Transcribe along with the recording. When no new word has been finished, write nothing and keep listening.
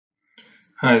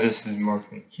Hi, this is Mark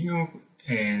McHugh,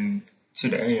 and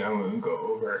today I'm going to go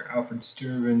over Alfred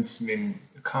Sturtevant's main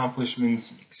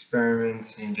accomplishments,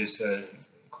 experiments, and just a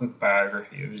quick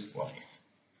biography of his life.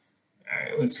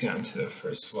 Alright, let's get on to the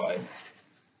first slide.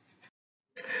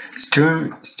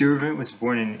 Sturtevant was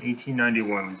born in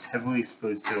 1891 and was heavily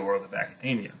exposed to the world of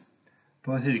academia.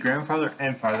 Both his grandfather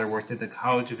and father worked at the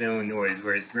College of Illinois,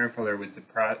 where his grandfather was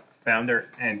the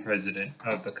founder and president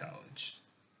of the college.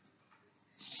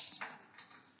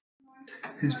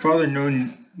 His father no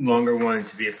longer wanted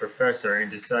to be a professor and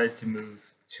decided to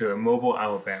move to Mobile,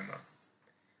 Alabama.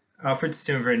 Alfred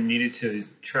Sturtevant needed to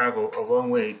travel a long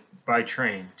way by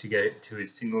train to get to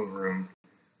his single-room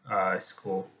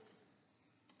school.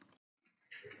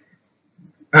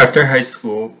 After high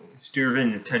school,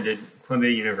 Sturtevant attended Columbia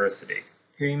University.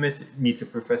 Here he meets a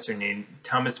professor named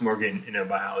Thomas Morgan in a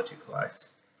biology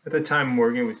class. At the time,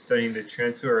 Morgan was studying the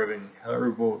transfer of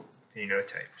inheritable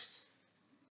phenotypes.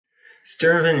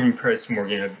 Sturtevant impressed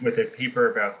Morgan with a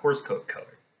paper about horse coat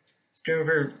color.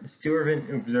 Sturtevant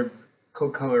observed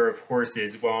coat color of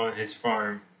horses while on his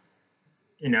farm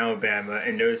in Alabama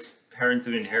and noticed patterns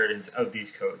of inheritance of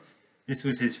these coats. This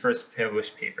was his first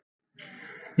published paper.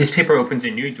 This paper opens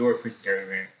a new door for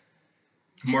Sturtevant.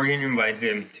 Morgan invited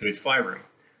him to his fly room.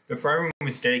 The fly room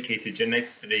was dedicated to genetic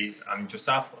studies on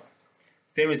Drosophila.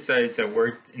 Famous studies that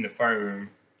worked in the fly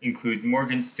room include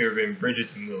Morgan, Sturtevant,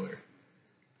 Bridges, and Mueller.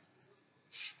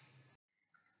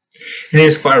 In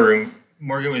his fly room,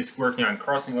 Morgan was working on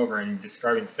crossing over and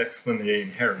describing sex-limited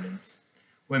inheritance.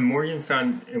 When Morgan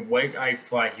found a white-eyed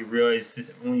fly, he realized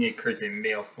this only occurs in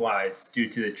male flies due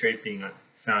to the trait being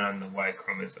found on the Y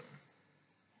chromosome.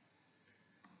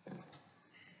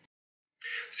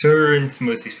 Sturtevant's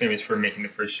mostly famous for making the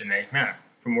first genetic map.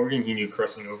 From Morgan, he knew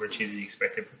crossing over changes the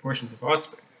expected proportions of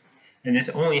offspring, and this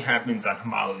only happens on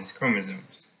homologous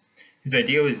chromosomes. His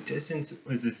idea was distance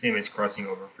was the same as crossing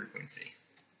over frequency.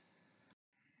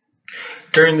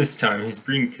 During this time, his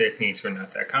breeding techniques were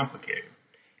not that complicated.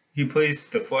 He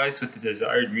placed the flies with the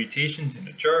desired mutations in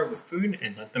a jar with food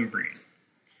and let them breed.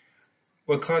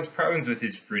 What caused problems with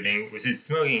his breeding was his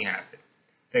smoking habit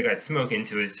that got smoke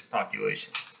into his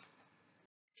populations.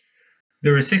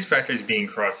 There were 6 factors being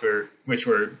crossed, which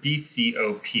were B, C,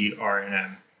 O, P, R, and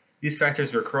M. These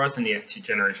factors were crossed and the F2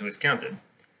 generation was counted.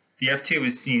 The F2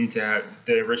 was seen to have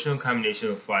the original combination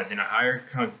of flies in a higher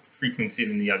frequency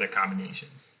than the other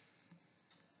combinations.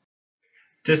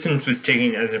 Distance was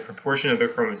taken as a proportion of the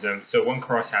chromosome, so one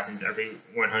cross happens every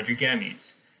 100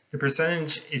 gametes. The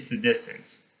percentage is the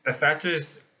distance.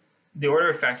 The order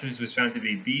of factors was found to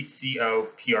be B, C, O,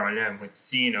 P, R, and M, with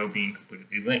C and O being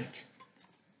completely linked.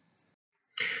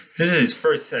 This is his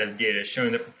first set of data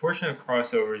showing the proportion of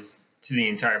crossovers to the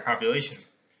entire population.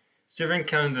 Sturtevant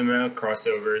counted the amount of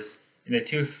crossovers in the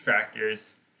 2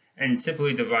 factors and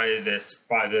simply divided this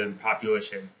by the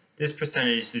population. This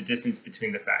percentage is the distance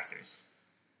between the factors.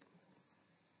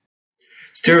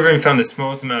 Sturtevant found the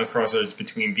smallest amount of crossovers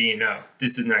between B and O.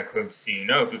 This does not include C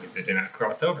and O because they did not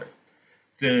cross over.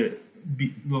 The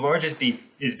largest B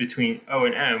is between O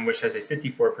and M, which has a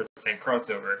 54%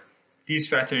 crossover. These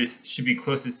factors should be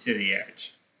closest to the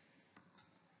edge.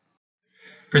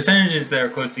 Percentages that are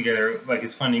close together, like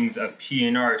his findings of P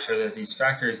and R, show that these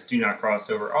factors do not cross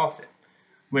over often.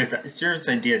 With Sturtevant's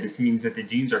idea, this means that the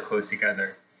genes are close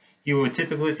together. You will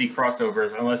typically see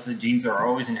crossovers unless the genes are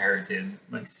always inherited,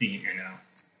 like C and O.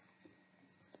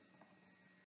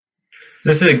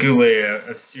 This is a good layout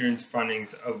of Sturtevant's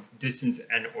findings of distance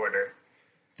and order.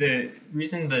 The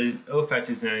reason the O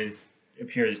factor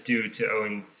appears due to O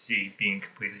and C being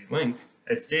completely linked.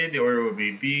 As stated, the order will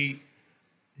be B,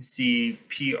 C,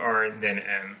 P, R, and then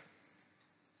M.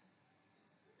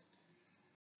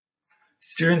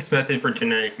 Sturtevant's method for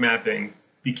genetic mapping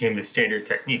became the standard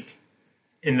technique.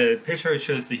 In the picture, it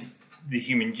shows the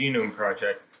Human Genome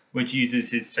Project, which uses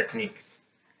his techniques.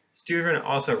 Sturtevant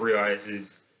also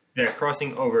realizes that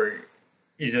crossing over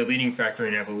is a leading factor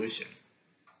in evolution.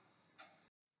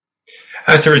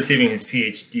 After receiving his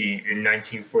PhD in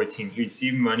 1914, he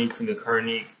received money from the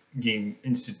Carnegie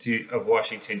Institute of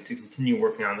Washington to continue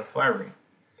working on the fly room.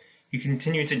 He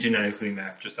continued to genetically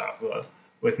map Drosophila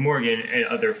with Morgan and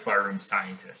other fly room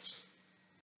scientists.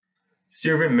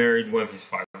 Sturtevant married one of his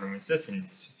fly room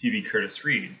assistants, Phoebe Curtis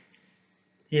Reed.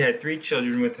 He had 3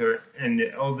 children with her, and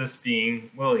the eldest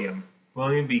being William.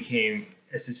 William became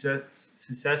a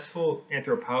successful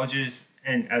anthropologist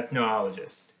and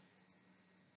ethnologist.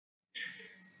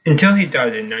 Until he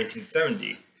died in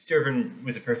 1970, Sturtevant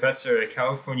was a professor at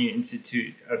California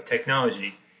Institute of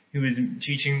Technology who was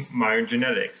teaching modern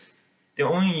genetics. The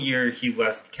only year he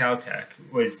left Caltech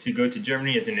was to go to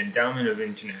Germany as an endowment of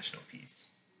international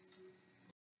peace.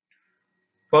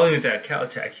 While he was at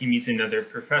Caltech, he meets another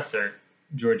professor,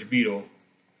 George Beadle,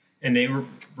 and they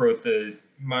wrote the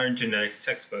modern genetics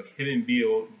textbook. Him and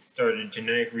Beadle started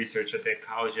genetic research at the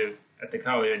college,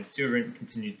 and Sturtevant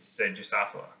continued to study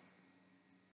Drosophila.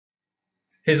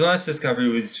 His last discovery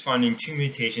was finding two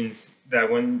mutations that,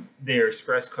 when they are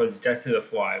expressed, cause death to the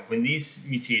fly. When these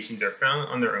mutations are found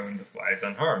on their own, the fly is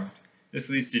unharmed. This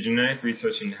leads to genetic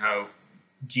research into how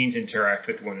genes interact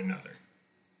with one another.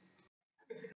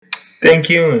 Thank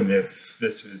you, and if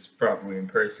this was probably in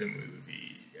person, we would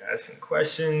be asking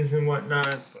questions and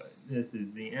whatnot, but this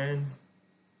is the end,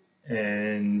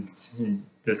 and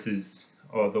this is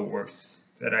all the works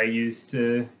that I used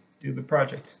to do the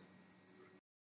project.